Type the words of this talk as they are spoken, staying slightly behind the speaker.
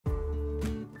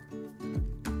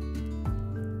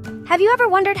Have you ever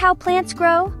wondered how plants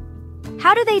grow?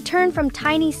 How do they turn from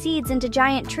tiny seeds into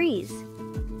giant trees?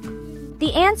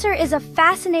 The answer is a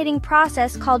fascinating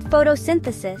process called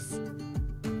photosynthesis.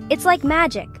 It's like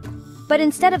magic, but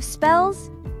instead of spells,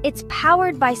 it's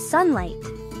powered by sunlight.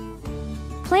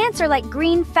 Plants are like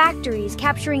green factories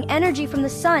capturing energy from the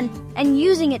sun and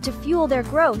using it to fuel their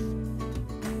growth.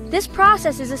 This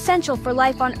process is essential for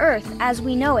life on Earth as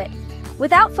we know it.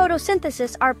 Without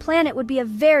photosynthesis, our planet would be a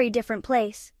very different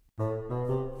place.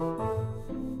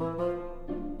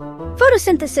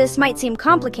 Photosynthesis might seem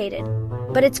complicated,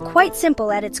 but it's quite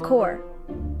simple at its core.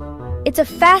 It's a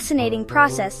fascinating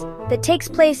process that takes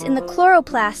place in the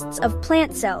chloroplasts of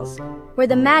plant cells, where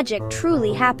the magic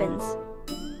truly happens.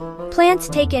 Plants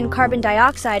take in carbon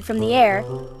dioxide from the air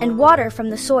and water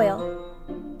from the soil.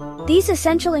 These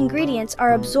essential ingredients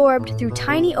are absorbed through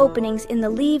tiny openings in the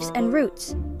leaves and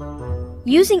roots.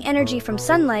 Using energy from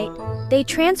sunlight, they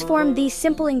transform these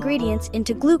simple ingredients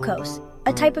into glucose,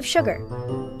 a type of sugar.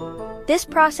 This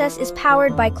process is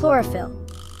powered by chlorophyll,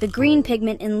 the green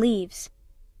pigment in leaves.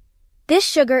 This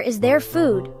sugar is their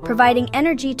food, providing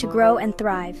energy to grow and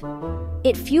thrive.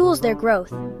 It fuels their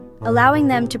growth, allowing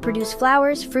them to produce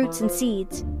flowers, fruits, and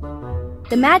seeds.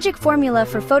 The magic formula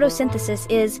for photosynthesis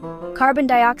is carbon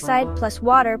dioxide plus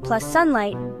water plus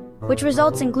sunlight, which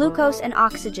results in glucose and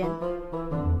oxygen.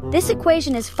 This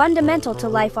equation is fundamental to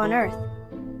life on Earth.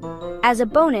 As a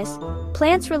bonus,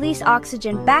 plants release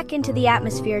oxygen back into the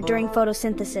atmosphere during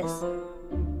photosynthesis.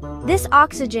 This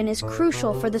oxygen is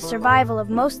crucial for the survival of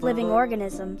most living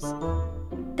organisms.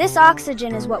 This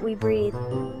oxygen is what we breathe,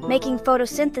 making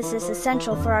photosynthesis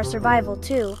essential for our survival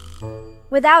too.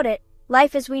 Without it,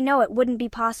 life as we know it wouldn't be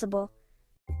possible.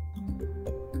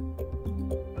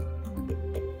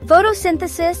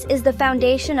 Photosynthesis is the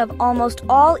foundation of almost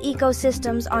all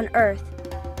ecosystems on Earth.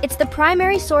 It's the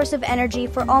primary source of energy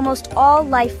for almost all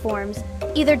life forms,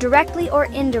 either directly or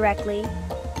indirectly.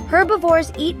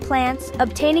 Herbivores eat plants,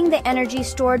 obtaining the energy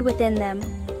stored within them.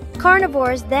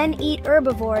 Carnivores then eat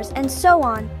herbivores, and so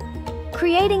on,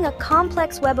 creating a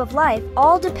complex web of life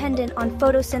all dependent on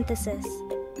photosynthesis.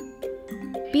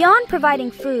 Beyond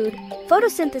providing food,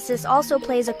 photosynthesis also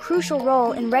plays a crucial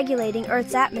role in regulating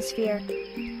Earth's atmosphere.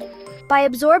 By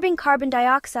absorbing carbon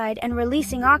dioxide and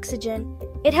releasing oxygen,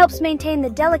 it helps maintain the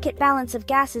delicate balance of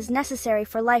gases necessary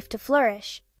for life to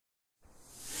flourish.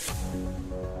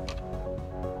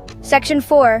 Section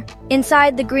 4.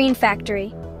 Inside the Green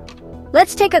Factory.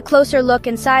 Let's take a closer look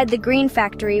inside the green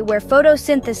factory where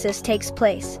photosynthesis takes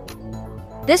place.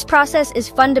 This process is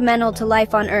fundamental to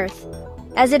life on Earth,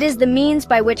 as it is the means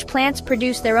by which plants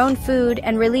produce their own food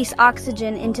and release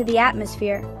oxygen into the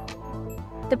atmosphere.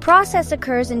 The process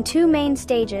occurs in two main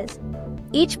stages,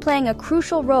 each playing a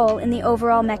crucial role in the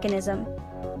overall mechanism.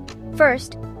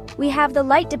 First, we have the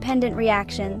light-dependent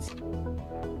reactions.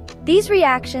 These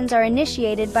reactions are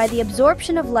initiated by the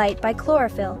absorption of light by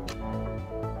chlorophyll.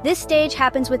 This stage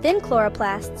happens within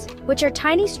chloroplasts, which are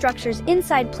tiny structures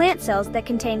inside plant cells that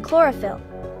contain chlorophyll.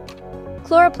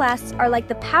 Chloroplasts are like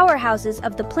the powerhouses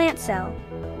of the plant cell.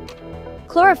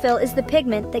 Chlorophyll is the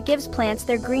pigment that gives plants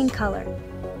their green color.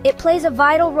 It plays a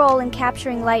vital role in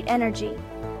capturing light energy.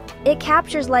 It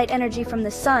captures light energy from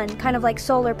the sun, kind of like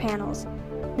solar panels.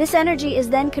 This energy is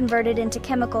then converted into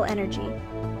chemical energy.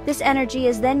 This energy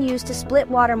is then used to split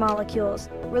water molecules,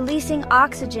 releasing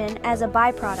oxygen as a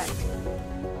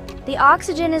byproduct. The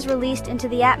oxygen is released into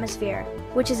the atmosphere,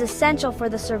 which is essential for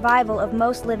the survival of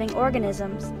most living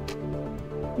organisms.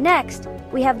 Next,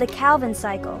 we have the Calvin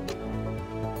cycle.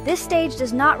 This stage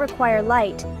does not require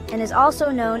light and is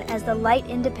also known as the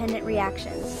light-independent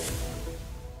reactions.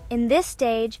 In this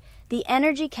stage, the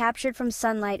energy captured from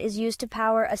sunlight is used to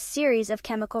power a series of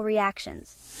chemical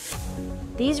reactions.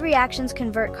 These reactions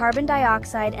convert carbon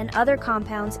dioxide and other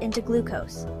compounds into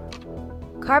glucose.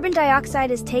 Carbon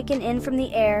dioxide is taken in from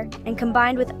the air and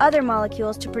combined with other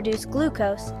molecules to produce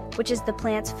glucose, which is the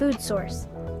plant's food source.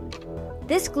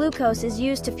 This glucose is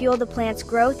used to fuel the plant's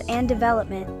growth and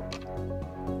development.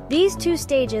 These two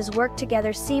stages work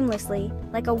together seamlessly,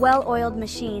 like a well-oiled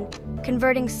machine,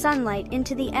 converting sunlight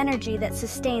into the energy that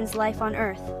sustains life on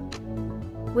Earth.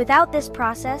 Without this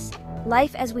process,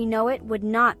 life as we know it would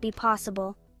not be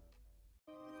possible.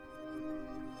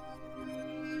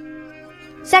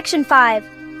 Section 5.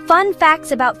 Fun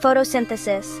facts about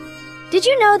photosynthesis. Did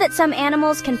you know that some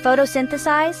animals can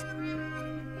photosynthesize?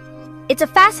 It's a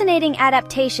fascinating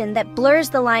adaptation that blurs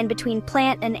the line between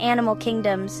plant and animal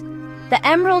kingdoms. The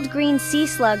emerald green sea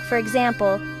slug, for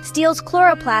example, steals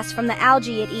chloroplasts from the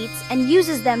algae it eats and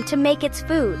uses them to make its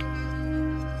food.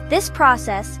 This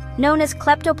process, known as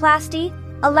kleptoplasty,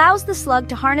 allows the slug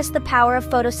to harness the power of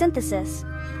photosynthesis.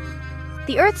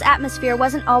 The Earth's atmosphere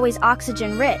wasn't always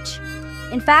oxygen-rich.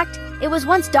 In fact, it was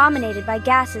once dominated by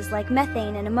gases like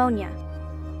methane and ammonia.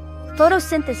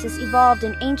 Photosynthesis evolved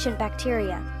in ancient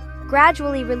bacteria,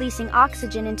 gradually releasing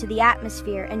oxygen into the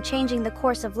atmosphere and changing the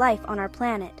course of life on our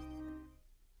planet.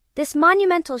 This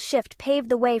monumental shift paved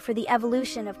the way for the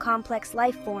evolution of complex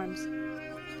life forms.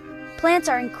 Plants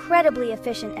are incredibly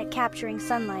efficient at capturing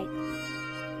sunlight.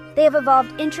 They have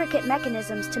evolved intricate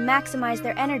mechanisms to maximize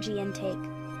their energy intake.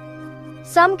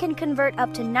 Some can convert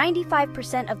up to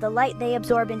 95% of the light they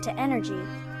absorb into energy.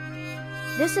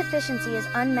 This efficiency is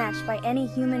unmatched by any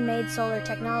human-made solar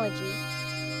technology.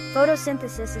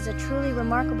 Photosynthesis is a truly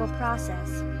remarkable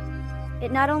process.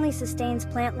 It not only sustains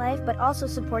plant life but also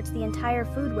supports the entire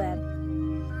food web.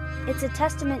 It's a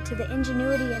testament to the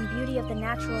ingenuity and beauty of the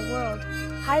natural world,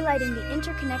 highlighting the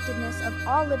interconnectedness of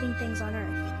all living things on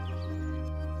Earth.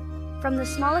 From the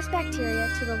smallest bacteria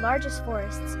to the largest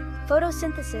forests,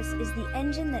 photosynthesis is the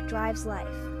engine that drives life.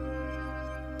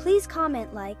 Please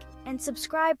comment, like, and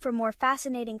subscribe for more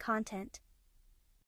fascinating content.